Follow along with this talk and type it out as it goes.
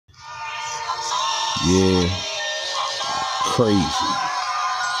Yeah, crazy.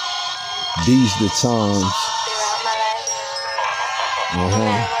 These the times.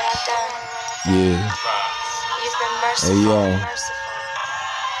 Yeah. Hey yo.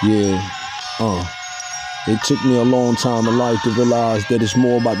 Yeah. It took me a long time in life to realize that it's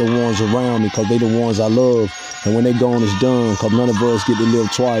more about the ones around me, cause they the ones I love. And when they gone, it's done, cause none of us get to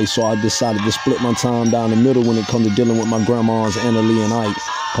live twice. So I decided to split my time down the middle when it comes to dealing with my grandmas, Anna Lee and Ike.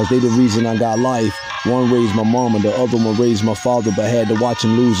 Cause they the reason I got life. One raised my mama, the other one raised my father, but had to watch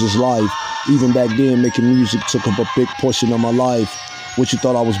him lose his life. Even back then, making music took up a big portion of my life. What you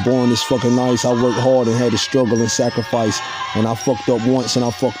thought I was born this fucking nice? I worked hard and had to struggle and sacrifice. And I fucked up once and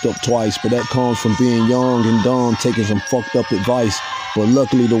I fucked up twice. But that comes from being young and dumb, taking some fucked up advice. But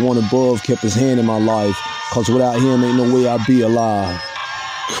luckily the one above kept his hand in my life. Cause without him ain't no way I'd be alive.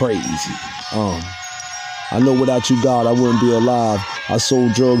 Crazy. I know without you, God, I wouldn't be alive. I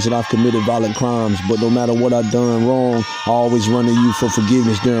sold drugs and I've committed violent crimes. But no matter what I've done wrong, I always run to you for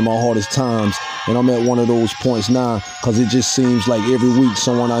forgiveness during my hardest times. And I'm at one of those points now, cause it just seems like every week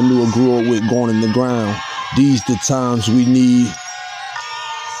someone I knew or grew up with going in the ground. These the times we need.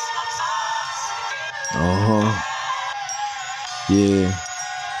 Yeah.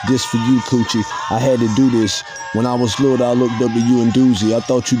 This for you, Coochie. I had to do this. When I was little, I looked up to you and Doozy. I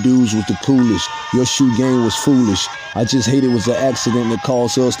thought you dudes was the coolest. Your shoe game was foolish. I just hate it was an accident that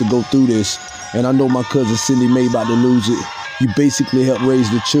caused us to go through this. And I know my cousin Cindy Mae about to lose it. You basically helped raise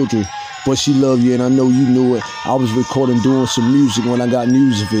the children. But she loved you and I know you knew it. I was recording, doing some music when I got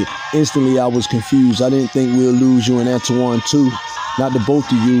news of it. Instantly I was confused. I didn't think we'll lose you and Antoine too. Not the both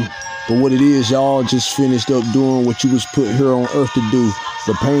of you. But what it is, y'all just finished up doing what you was put here on earth to do.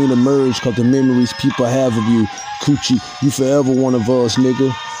 The pain emerged cause the memories people have of you. Coochie, you forever one of us,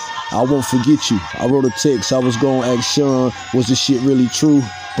 nigga. I won't forget you. I wrote a text, I was gonna ask Sean, was the shit really true?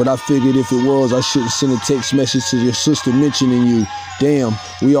 But I figured if it was, I shouldn't send a text message to your sister mentioning you. Damn,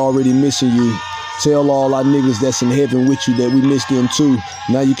 we already missing you. Tell all our niggas that's in heaven with you that we miss them too.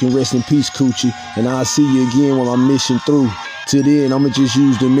 Now you can rest in peace, Coochie, and I'll see you again when my mission through. Till then, I'ma just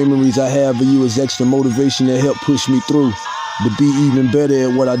use the memories I have of you as extra motivation to help push me through. To be even better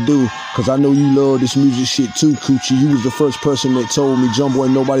at what I do, cause I know you love this music shit too, Coochie. You was the first person that told me,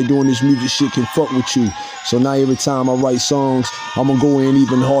 Jonboi, nobody doing this music shit can fuck with you. So now every time I write songs, I'ma go in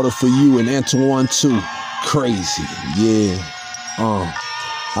even harder for you and Antoine too. Crazy, yeah.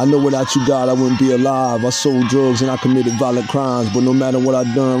 I know without you, God, I wouldn't be alive. I sold drugs and I committed violent crimes. But no matter what I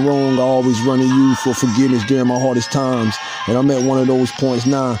done wrong, I always run to you for forgiveness during my hardest times. And I'm at one of those points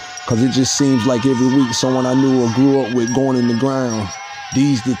now, cause it just seems like every week someone I knew or grew up with going in the ground.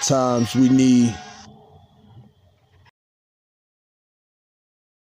 These the times we need.